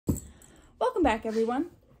Welcome back, everyone.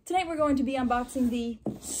 Tonight we're going to be unboxing the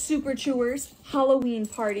Super Chewers Halloween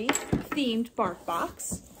Party themed bark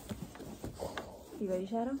box. You ready,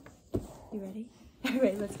 Shadow? You ready? All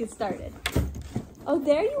right, let's get started. Oh,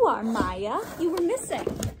 there you are, Maya. You were missing.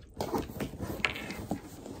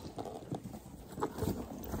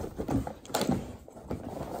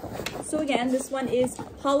 So again, this one is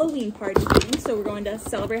Halloween party themed, so we're going to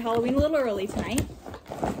celebrate Halloween a little early tonight.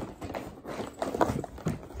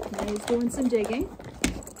 Maya's doing some digging.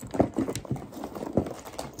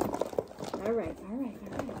 All right.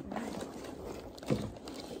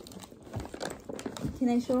 Can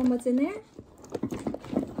I show them what's in there?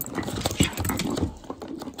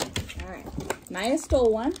 All right, Maya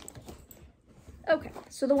stole one. Okay,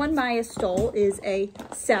 so the one Maya stole is a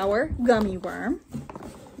sour gummy worm.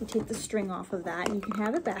 You take the string off of that and you can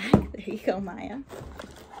have it back. There you go, Maya.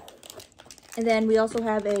 And then we also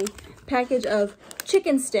have a package of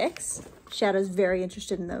chicken sticks. Shadow's very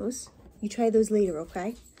interested in those. You try those later,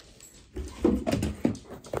 okay? And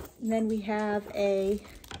then we have a,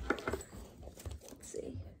 let's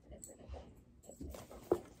see,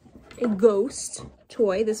 a ghost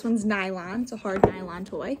toy. This one's nylon. It's a hard nylon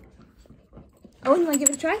toy. Oh, you want to give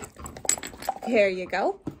it a try? There you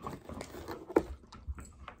go.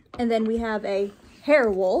 And then we have a hair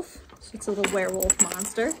wolf. So it's a little werewolf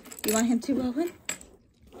monster. You want him to, Owen?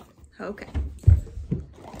 Okay.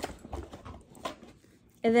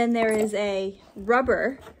 And then there is a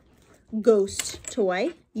rubber ghost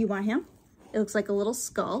toy. You want him? It looks like a little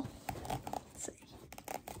skull. Let's see.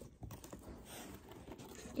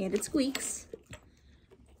 And it squeaks.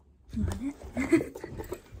 You want it?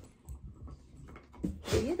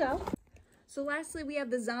 There you go. So lastly, we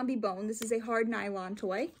have the zombie bone. This is a hard nylon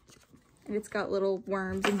toy. And it's got little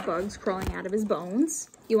worms and bugs crawling out of his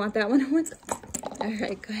bones. You want that one, Owen? All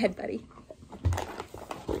right, go ahead, buddy.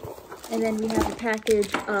 And then we have a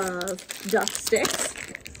package of duck sticks.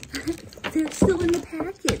 They're still in the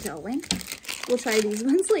package, Owen. We'll try these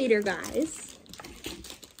ones later, guys.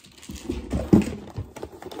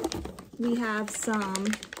 We have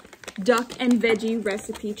some duck and veggie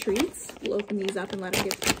recipe treats. We'll open these up and let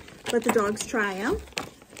the dogs try them.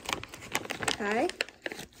 Okay.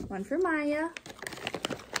 One for Maya.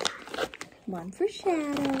 One for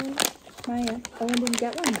Shadow. Maya, Owen didn't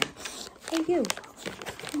get one yet. Hey, you.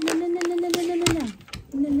 No.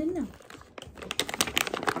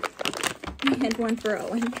 And one for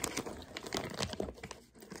Owen.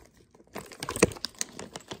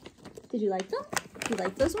 Did you like them? You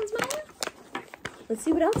like those ones, Maya? Let's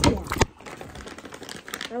see what else we have.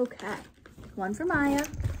 Okay. One for Maya.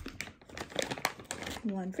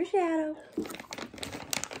 One for Shadow.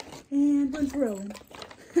 And one for Owen.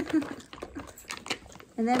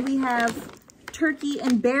 And then we have turkey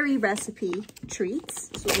and berry recipe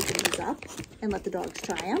treats. So we'll open these up and let the dogs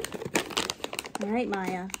try them. All right,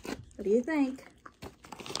 Maya, what do you think?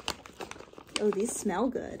 Oh, these smell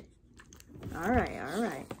good. All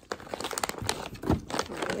right.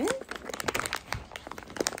 Owen?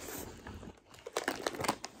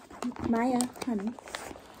 Maya, honey,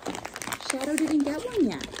 Shadow didn't get one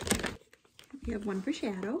yet. We have one for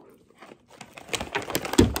Shadow.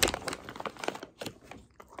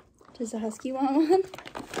 Does the husky want one?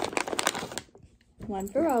 One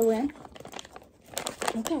for Owen.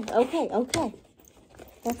 Okay.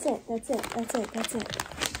 That's it.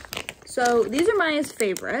 So these are Maya's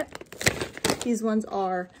favorite. These ones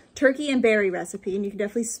are turkey and berry recipe, and you can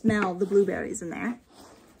definitely smell the blueberries in there.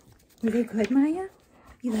 Were they good, Maya?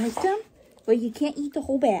 You liked them? Well, you can't eat the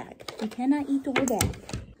whole bag. You cannot eat the whole bag.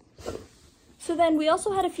 So then we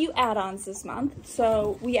also had a few add-ons this month.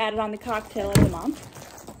 So we added on the cocktail of the month.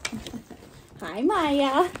 Hi,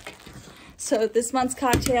 Maya. So this month's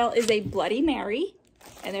cocktail is a Bloody Mary,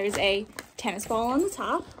 and there's a tennis ball on the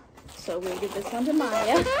top. So we'll give this one to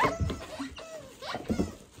Maya.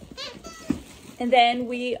 And then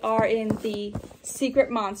we are in the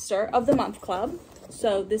Secret Monster of the Month Club.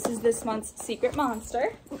 So this is this month's Secret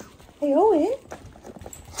Monster. Hey, Owen.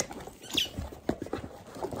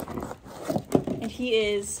 And he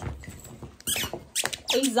is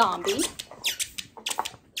a zombie.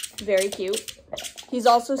 Very cute. He's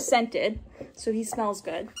also scented, so he smells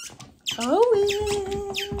good.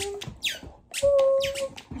 Owen!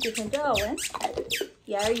 Give him to Owen.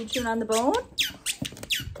 Yeah, are you chewing on the bone?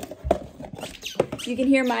 You can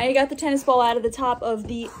hear Maya got the tennis ball out of the top of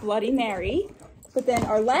the Bloody Mary. But then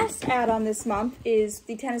our last add-on this month is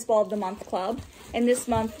the Tennis Ball of the Month Club. And this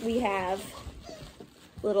month we have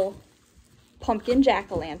little pumpkin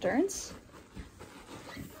jack-o'-lanterns.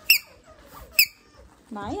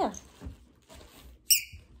 Maya.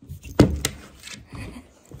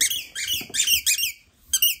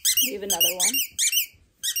 receive another one.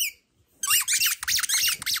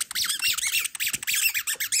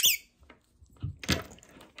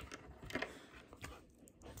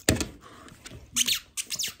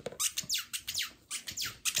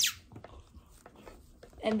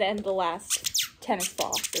 And then the last tennis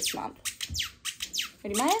ball this month.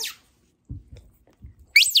 Ready, Maya?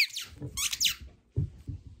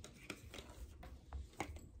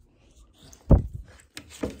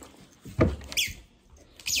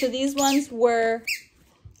 So these ones were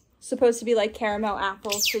supposed to be like caramel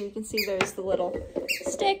apples. So you can see there's the little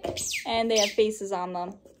stick and they have faces on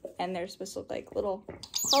them. And they're supposed to look like little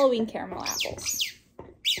Halloween caramel apples.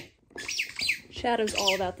 Shadow's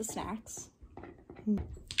all about the snacks.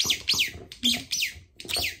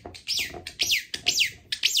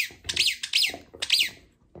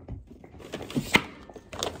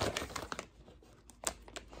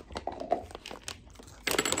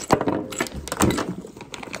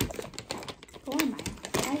 Go on,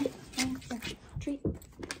 Maya. Treat.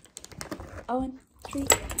 Owen,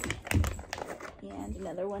 treat. And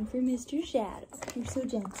another one for Mr. Shadow. You're so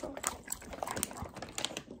gentle.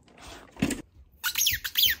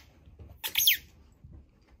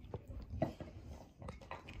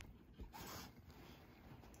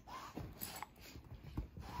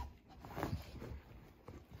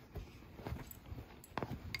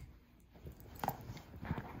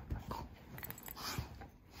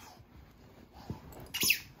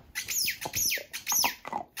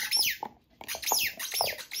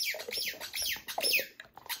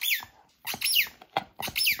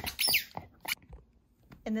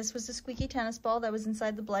 And this was the squeaky tennis ball that was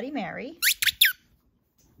inside the Bloody Mary.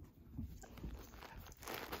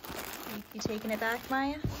 You taking it back,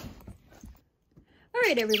 Maya? All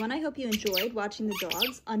right, everyone, I hope you enjoyed watching the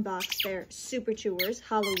dogs unbox their Super Chewers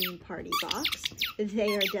Halloween party box.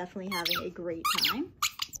 They are definitely having a great time.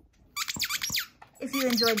 If you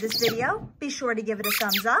enjoyed this video, be sure to give it a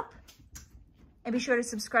thumbs up. And be sure to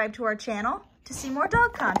subscribe to our channel to see more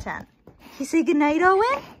dog content. You say goodnight,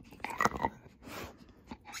 Owen?